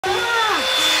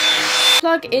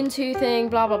Plug into thing,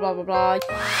 blah, blah, blah, blah, blah.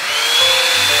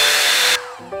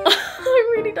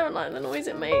 I really don't like the noise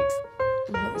it makes.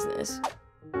 What is this?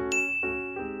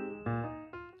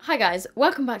 Hi guys,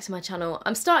 welcome back to my channel.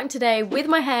 I'm starting today with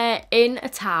my hair in a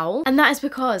towel, and that is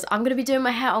because I'm going to be doing my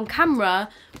hair on camera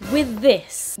with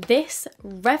this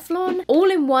REVLON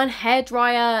all-in-one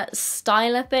hairdryer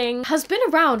styler thing. Has been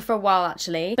around for a while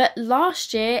actually, but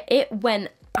last year it went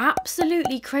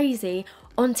absolutely crazy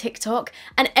on TikTok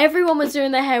and everyone was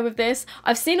doing their hair with this.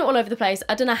 I've seen it all over the place.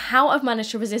 I don't know how I've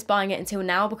managed to resist buying it until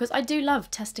now because I do love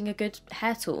testing a good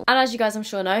hair tool. And as you guys I'm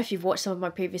sure know if you've watched some of my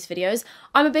previous videos,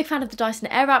 I'm a big fan of the Dyson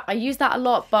Airwrap. I use that a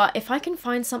lot, but if I can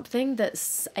find something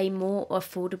that's a more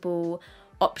affordable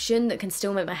option that can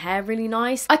still make my hair really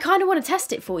nice, I kind of want to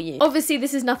test it for you. Obviously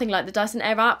this is nothing like the Dyson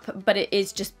Airwrap, but it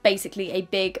is just basically a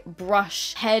big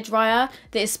brush hairdryer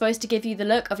that is supposed to give you the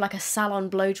look of like a salon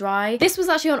blow dry. This was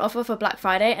actually on offer for Black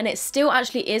Friday, and it still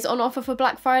actually is on offer for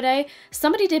Black Friday.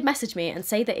 Somebody did message me and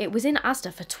say that it was in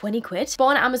Asda for 20 quid, but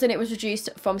on Amazon it was reduced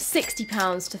from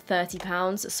 £60 to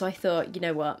 £30, so I thought, you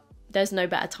know what, there's no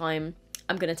better time.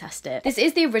 I'm gonna test it. This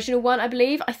is the original one, I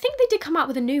believe. I think they did come out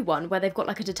with a new one where they've got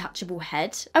like a detachable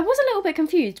head. I was a little bit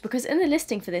confused because in the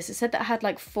listing for this, it said that it had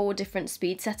like 4 different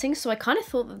speed settings. So I kind of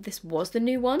thought that this was the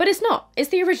new one, but it's not. It's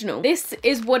the original. This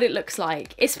is what it looks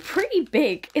like. It's pretty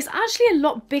big. It's actually a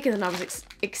lot bigger than I was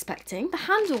expecting. The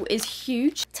handle is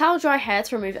huge. Towel dry hair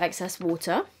to remove excess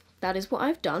water. That is what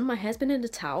I've done. My hair's been in a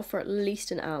towel for at least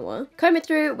an hour. Comb it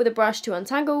through with a brush to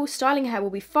untangle. Styling hair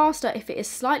will be faster if it is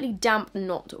slightly damp,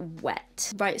 not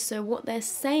wet. Right, so what they're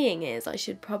saying is I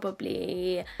should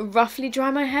probably roughly dry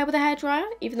my hair with a hairdryer,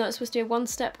 even though it's supposed to be a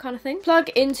one-step kind of thing. Plug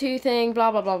into thing, blah,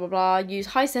 blah, blah, blah, blah. Use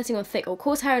high setting on thick or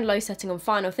coarse hair and low setting on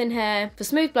fine or thin hair. For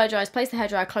smooth blow dries, place the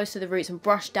hairdryer close to the roots and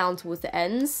brush down towards the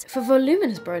ends. For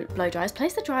voluminous blow dries,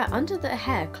 place the dryer under the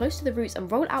hair, close to the roots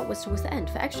and roll outwards towards the end.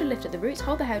 For extra lift at the roots,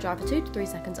 hold the hairdryer for 2 to 3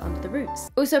 seconds under the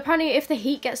roots. Also, apparently if the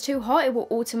heat gets too hot, it will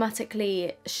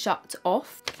automatically shut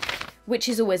off, which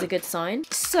is always a good sign.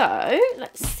 So,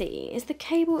 let's see, is the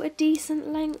cable a decent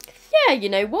length? Yeah, you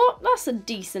know what? That's a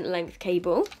decent length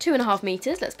cable. 2.5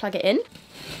 meters, let's plug it in.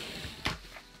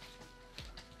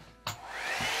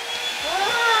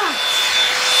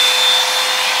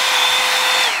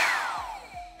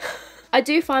 I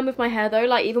do find with my hair though,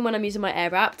 like even when I'm using my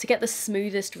Airwrap, to get the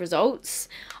smoothest results,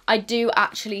 I do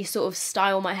actually sort of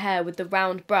style my hair with the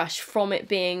round brush from it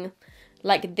being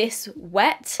like this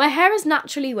wet. My hair is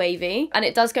naturally wavy and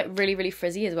it does get really, really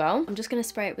frizzy as well. I'm just going to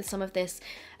spray it with some of this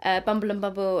Bumble and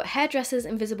Bubble Hairdresser's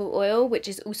Invisible Oil, which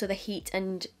is also the heat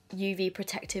and UV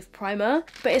protective primer.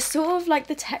 But it's sort of like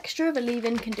the texture of a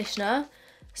leave-in conditioner.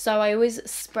 So I always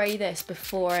spray this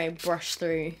before I brush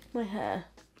through my hair.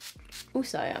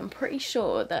 Also, I'm pretty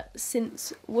sure that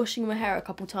since washing my hair a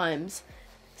couple times,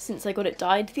 since I got it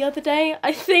dyed the other day,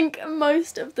 I think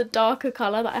most of the darker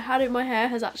colour that I had in my hair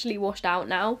has actually washed out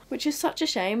now, which is such a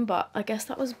shame, but I guess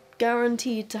that was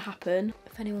guaranteed to happen.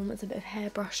 If anyone wants a bit of hair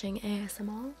brushing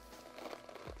ASMR,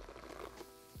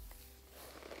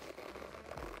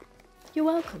 you're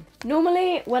welcome.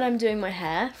 Normally, when I'm doing my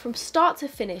hair, from start to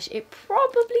finish, it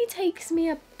probably takes me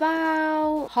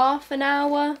about half an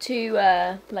hour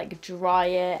to like dry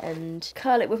it and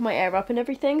curl it with my Airwrap and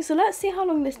everything. So let's see how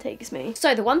long this takes me.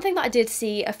 So the one thing that I did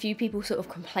see a few people sort of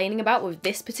complaining about with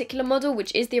this particular model,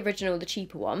 which is the original, the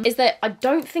cheaper one, is that I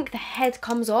don't think the head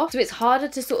comes off. So it's harder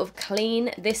to sort of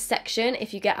clean this section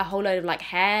if you get a whole load of like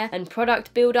hair and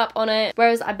product build up on it.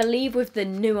 Whereas I believe with the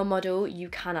newer model, you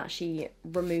can actually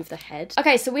remove the head.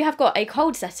 Okay, so we have got a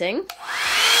cold setting.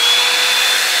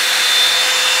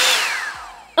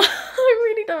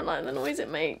 I don't like the noise it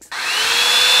makes.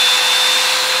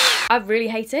 I really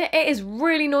hate it. It is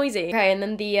really noisy. Okay, and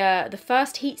then the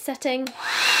first heat setting.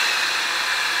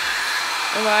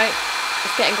 Alright,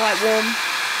 it's getting quite warm.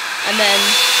 And then,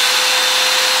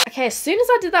 okay, as soon as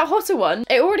I did that hotter one,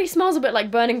 it already smells a bit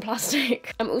like burning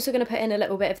plastic. I'm also gonna put in a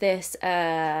little bit of this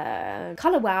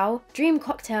Colour Wow Dream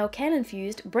Cocktail Kale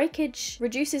Infused Breakage,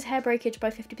 reduces hair breakage by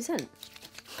 50%.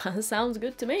 That sounds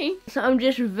good to me. So I'm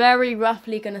just very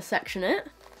roughly gonna section it.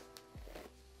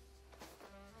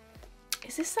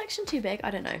 Is this section too big?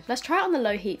 I don't know. Let's try it on the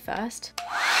low heat first.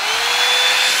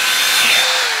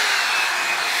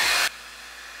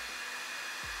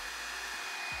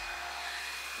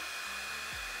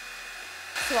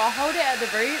 So I'll hold it at the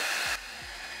root.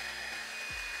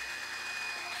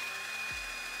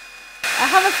 I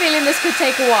have a feeling this could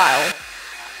take a while.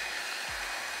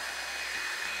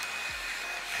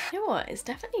 You know what, it's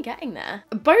definitely getting there.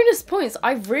 Bonus points,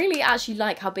 I really actually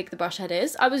like how big the brush head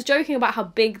is. I was joking about how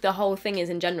big the whole thing is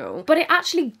in general, but it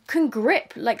actually can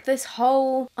grip like this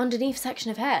whole underneath section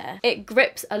of hair. It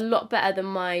grips a lot better than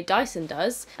my Dyson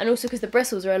does, and also because the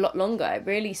bristles are a lot longer, it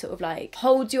really sort of like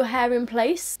holds your hair in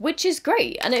place, which is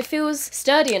great, and it feels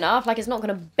sturdy enough, like it's not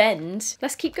gonna bend.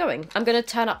 Let's keep going. I'm gonna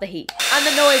turn up the heat. And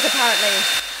the noise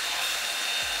apparently.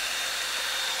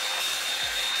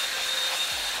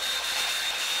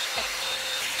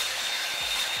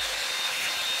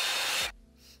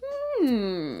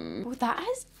 Well, that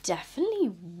has definitely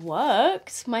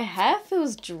worked. My hair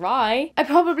feels dry. I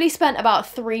probably spent about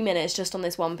 3 minutes just on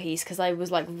this one piece because I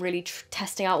was like really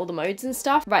testing out all the modes and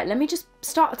stuff. Right, let me just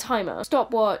start a timer.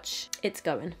 Stopwatch. It's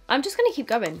going. I'm just gonna keep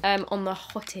going on the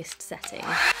hottest setting.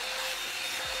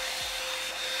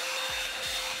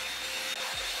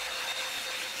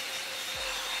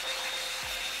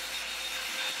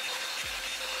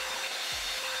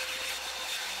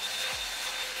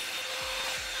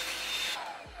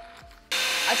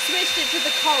 I've switched it to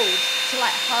the cold to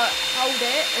like hold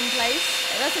it in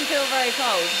place. It doesn't feel very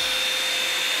cold.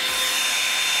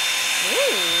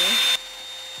 Ooh.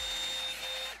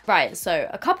 Right, so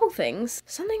a couple things.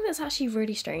 Something that's actually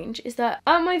really strange is that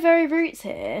at my very roots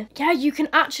here, yeah, you can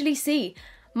actually see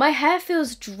my hair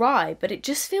feels dry, but it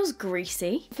just feels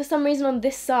greasy. For some reason on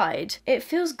this side, it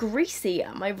feels greasy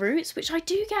at my roots, which I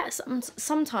do get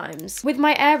sometimes with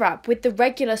my air wrap, with the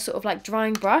regular sort of like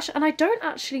drying brush, and I don't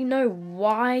actually know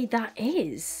why that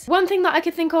is. One thing that I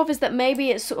could think of is that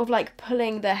maybe it's sort of like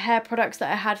pulling the hair products that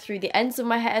I had through the ends of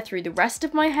my hair through the rest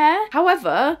of my hair.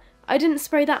 However, I didn't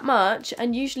spray that much,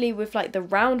 and usually with like the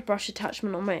round brush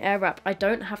attachment on my air wrap, I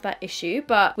don't have that issue,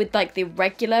 but with like the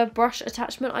regular brush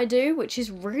attachment I do, which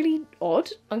is really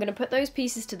odd. I'm gonna put those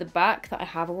pieces to the back that I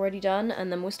have already done,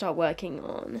 and then we'll start working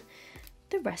on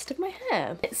the rest of my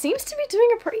hair. It seems to be doing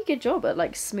a pretty good job at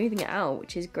like smoothing it out,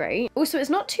 which is great. Also, it's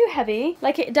not too heavy.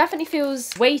 Like, it definitely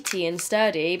feels weighty and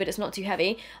sturdy, but it's not too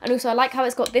heavy. And also I like how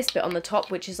it's got this bit on the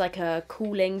top, which is like a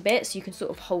cooling bit, so you can sort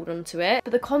of hold on to it.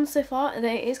 But the con so far, it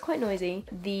is quite noisy.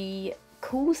 The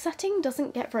cool setting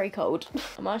doesn't get very cold.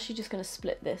 I'm actually just gonna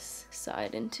split this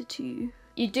side into two.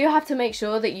 You do have to make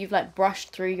sure that you've like brushed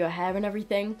through your hair and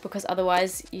everything, because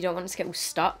otherwise you don't want it to get all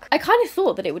stuck. I kind of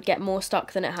thought that it would get more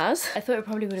stuck than it has. I thought it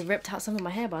probably would have ripped out some of my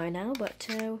hair by now, but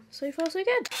so far so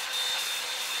good.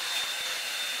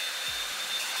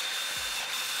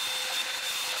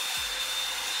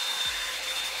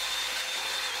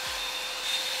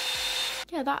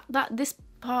 Yeah, this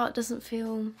part doesn't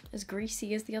feel as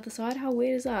greasy as the other side. How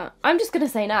weird is that? I'm just gonna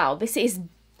say now, this is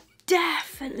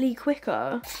definitely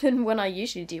quicker than when I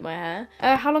usually do my hair.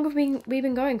 How long have we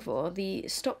been going for? The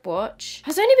stopwatch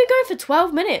has only been going for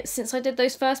 12 minutes since I did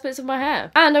those first bits of my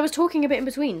hair. And I was talking a bit in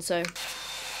between, so.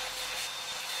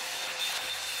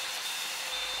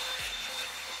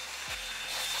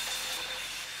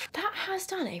 That has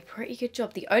done a pretty good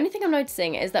job. The only thing I'm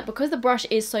noticing is that because the brush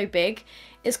is so big,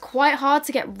 it's quite hard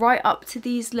to get right up to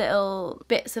these little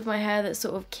bits of my hair that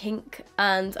sort of kink,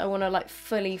 and I want to like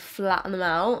fully flatten them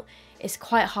out. It's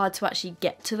quite hard to actually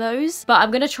get to those, but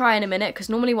I'm gonna try in a minute, because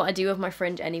normally what I do with my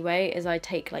fringe anyway is I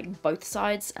take like both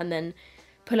sides and then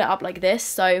pull it up like this.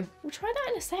 So we'll try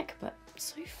that in a sec, but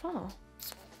so far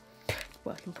it's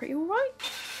working pretty all right.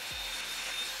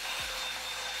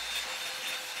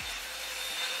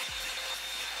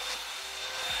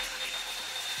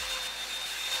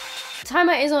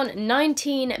 Timer is on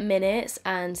 19 minutes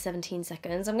and 17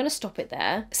 seconds. I'm gonna stop it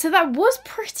there. So that was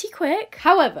pretty quick.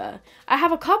 However, I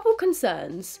have a couple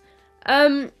concerns.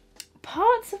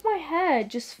 Parts of my hair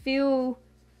just feel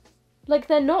like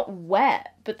they're not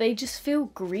wet, but they just feel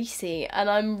greasy, and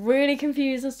I'm really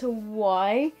confused as to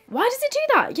why. Why does it do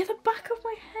that? Yeah, the back of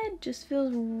my head just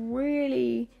feels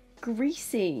really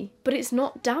greasy, but it's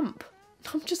not damp.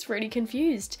 I'm just really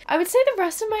confused. I would say the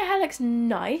rest of my hair looks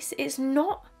nice. It's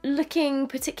not looking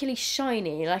particularly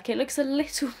shiny. Like, it looks a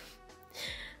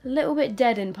little bit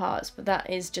dead in parts, but that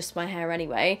is just my hair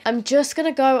anyway. I'm just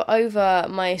gonna go over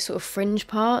my sort of fringe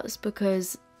parts,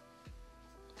 because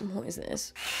what is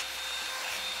this?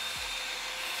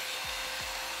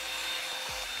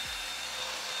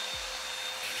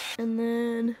 And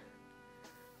then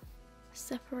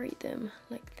separate them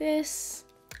like this.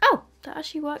 Oh, that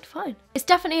actually worked fine. It's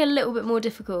definitely a little bit more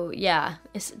difficult. Yeah,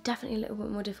 it's definitely a little bit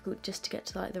more difficult just to get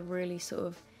to like the really sort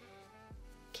of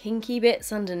kinky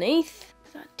bits underneath.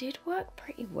 That did work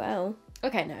pretty well.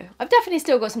 Okay, no, I've definitely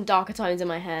still got some darker tones in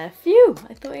my hair. Phew,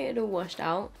 I thought it had all washed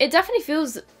out. It definitely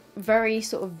feels very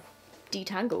sort of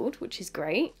detangled, which is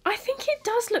great. I think it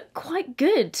does look quite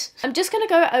good. I'm just gonna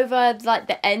go over like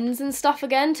the ends and stuff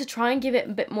again to try and give it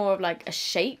a bit more of like a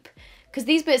shape, because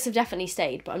these bits have definitely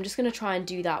stayed, but I'm just gonna try and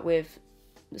do that with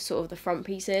sort of the front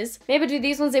pieces. Maybe do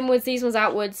these ones inwards, these ones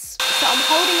outwards. So I'm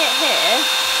holding it here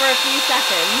for a few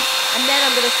seconds, and then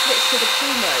I'm gonna switch to the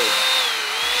cool mode.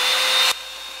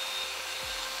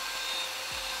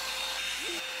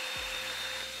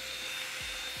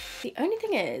 The only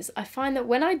thing is, I find that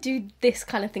when I do this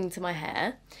kind of thing to my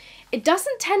hair, it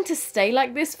doesn't tend to stay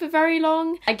like this for very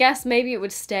long. I guess maybe it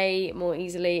would stay more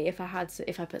easily if I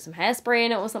put some hairspray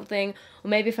in it or something, or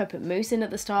maybe if I put mousse in at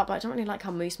the start, but I don't really like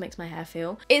how mousse makes my hair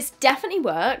feel. It's definitely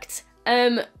worked.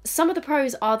 Some of the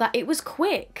pros are that it was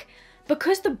quick.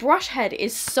 Because the brush head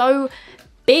is so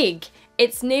big,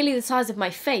 it's nearly the size of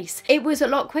my face. It was a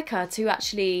lot quicker to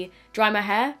actually dry my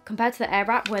hair compared to the air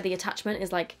wrap where the attachment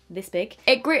is like this big.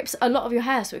 It grips a lot of your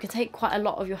hair, so it can take quite a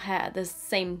lot of your hair at the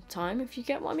same time, if you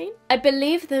get what I mean. I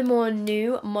believe the more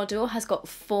new model has got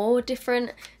 4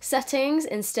 different settings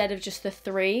instead of just the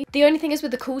 3. The only thing is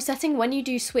with the cool setting, when you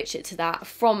do switch it to that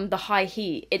from the high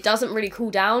heat, it doesn't really cool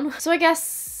down. So I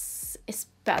guess it's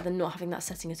better than not having that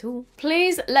setting at all.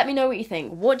 Please let me know what you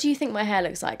think. What do you think my hair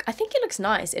looks like? I think it looks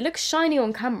nice. It looks shiny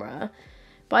on camera,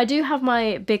 but I do have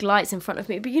my big lights in front of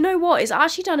me. But you know what? It's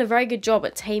actually done a very good job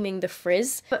at taming the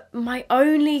frizz. But my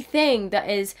only thing that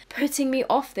is putting me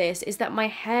off this is that my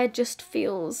hair just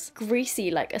feels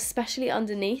greasy, like especially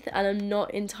underneath, and I'm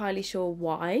not entirely sure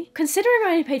why. Considering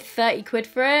I only paid 30 quid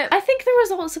for it, I think the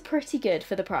results are pretty good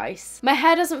for the price. My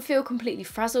hair doesn't feel completely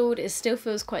frazzled. It still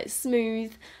feels quite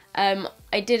smooth.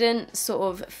 I didn't sort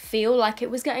of feel like it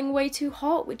was getting way too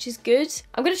hot, which is good.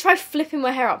 I'm gonna try flipping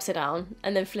my hair upside down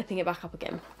and then flipping it back up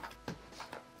again.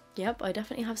 Yep, I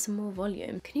definitely have some more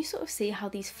volume. Can you sort of see how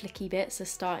these flicky bits are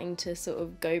starting to sort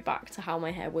of go back to how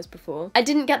my hair was before? I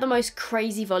didn't get the most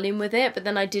crazy volume with it, but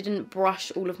then I didn't brush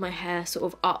all of my hair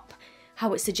sort of up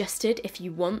how it suggested if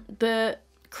you want the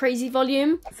crazy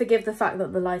volume. Forgive the fact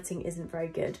that the lighting isn't very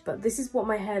good, but this is what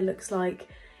my hair looks like.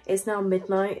 It's now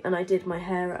midnight and I did my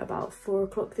hair at about 4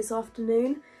 o'clock this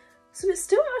afternoon. So it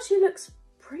still actually looks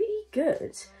pretty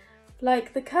good.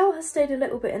 Like the curl has stayed a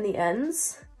little bit in the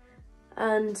ends,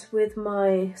 and with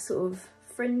my sort of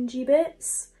fringy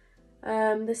bits,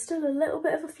 there's still a little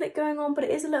bit of a flick going on, but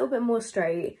it is a little bit more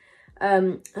straight.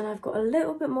 And I've got a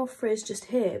little bit more frizz just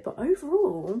here, but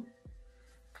overall,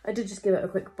 I did just give it a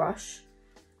quick brush.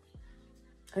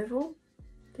 Overall,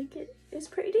 I think it is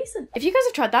pretty decent. If you guys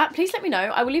have tried that, please let me know.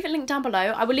 I will leave it linked down below.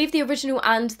 I will leave the original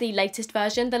and the latest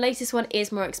version. The latest one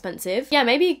is more expensive. Yeah,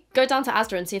 maybe go down to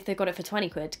Asda and see if they've got it for 20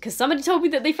 quid, because somebody told me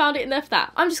that they found it in there for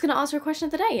that. I'm just gonna answer a question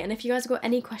of the day, and if you guys have got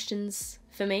any questions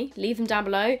for me, leave them down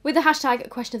below with the hashtag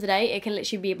question of the day. It can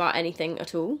literally be about anything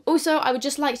at all. Also, I would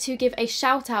just like to give a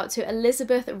shout out to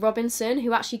Elizabeth Robinson,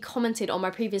 who actually commented on my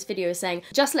previous video saying,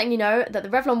 just letting you know that the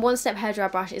Revlon one-step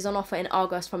hairdryer brush is on offer in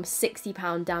Argos from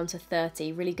 £60 down to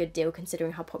 30. Really good deal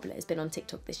considering how popular it's been on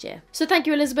TikTok this year. So thank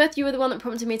you, Elizabeth. You were the one that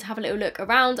prompted me to have a little look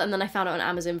around, and then I found it on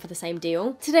Amazon for the same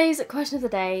deal. Today's question of the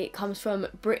day comes from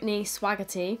Brittany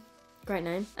Swaggerty. Great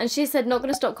name. And she said, not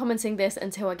gonna stop commenting this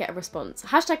until I get a response.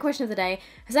 Hashtag question of the day.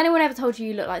 Has anyone ever told you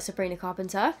you look like Sabrina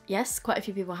Carpenter? Yes, quite a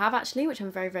few people have actually, which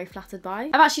I'm very, very flattered by.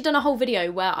 I've actually done a whole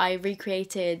video where I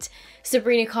recreated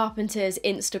Sabrina Carpenter's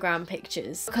Instagram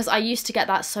pictures, because I used to get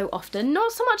that so often.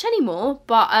 Not so much anymore,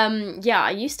 but yeah,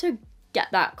 I used to get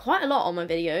that quite a lot on my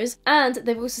videos. And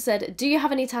they've also said, do you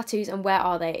have any tattoos and where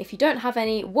are they? If you don't have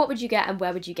any, what would you get and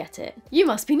where would you get it? You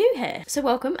must be new here. So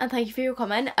welcome and thank you for your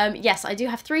comment. Yes, I do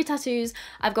have 3 tattoos.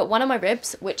 I've got one on my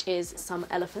ribs, which is some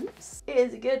elephants. It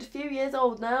is a good few years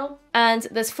old now. And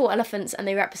there's 4 elephants and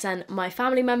they represent my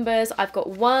family members. I've got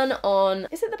one on,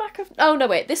 is it the back of, oh no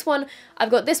wait, this one,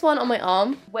 I've got this one on my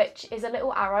arm, which is a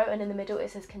little arrow, and in the middle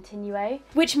it says continue,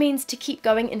 which means to keep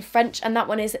going in French, and that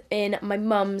one is in my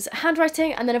mum's handwriting.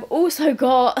 And then I've also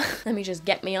got, let me just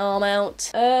get my arm out,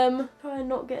 try and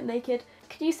not get naked.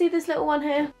 Can you see this little one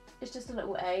here? It's just a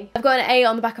little A. I've got an A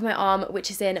on the back of my arm, which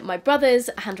is in my brother's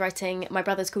handwriting. My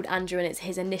brother's called Andrew and it's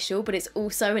his initial, but it's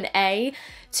also an A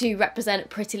to represent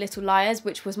Pretty Little Liars,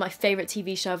 which was my favourite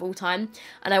TV show of all time.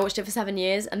 And I watched it for 7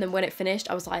 years, and then when it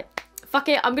finished, I was like, fuck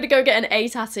it, I'm gonna go get an A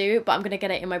tattoo, but I'm gonna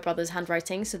get it in my brother's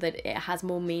handwriting so that it has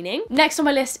more meaning. Next on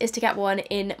my list is to get one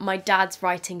in my dad's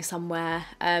writing somewhere.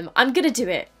 I'm gonna do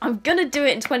it. I'm gonna do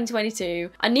it in 2022.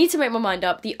 I need to make my mind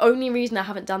up. The only reason I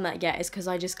haven't done that yet is because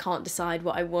I just can't decide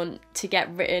what I want to get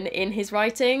written in his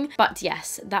writing. But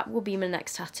yes, that will be my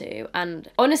next tattoo. And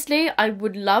honestly, I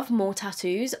would love more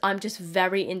tattoos. I'm just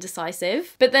very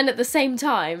indecisive. But then at the same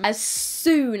time, as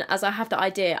soon as I have the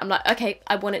idea, I'm like, okay,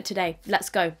 I want it today. Let's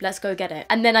go get get it.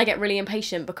 And then I get really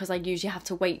impatient because I usually have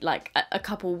to wait like a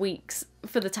couple weeks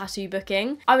for the tattoo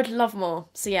booking. I would love more.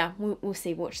 So yeah, we'll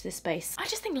see, watch this space. I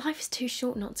just think life is too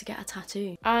short not to get a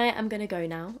tattoo. I am gonna go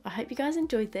now. I hope you guys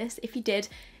enjoyed this. If you did,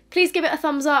 please give it a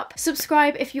thumbs up.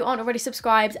 Subscribe if you aren't already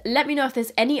subscribed. Let me know if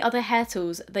there's any other hair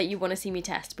tools that you want to see me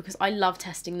test, because I love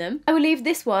testing them. I will leave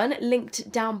this one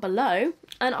linked down below,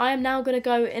 and I am now going to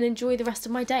go and enjoy the rest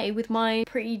of my day with my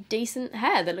pretty decent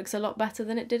hair that looks a lot better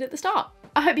than it did at the start.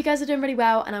 I hope you guys are doing really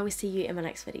well, and I will see you in my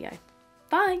next video.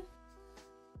 Bye!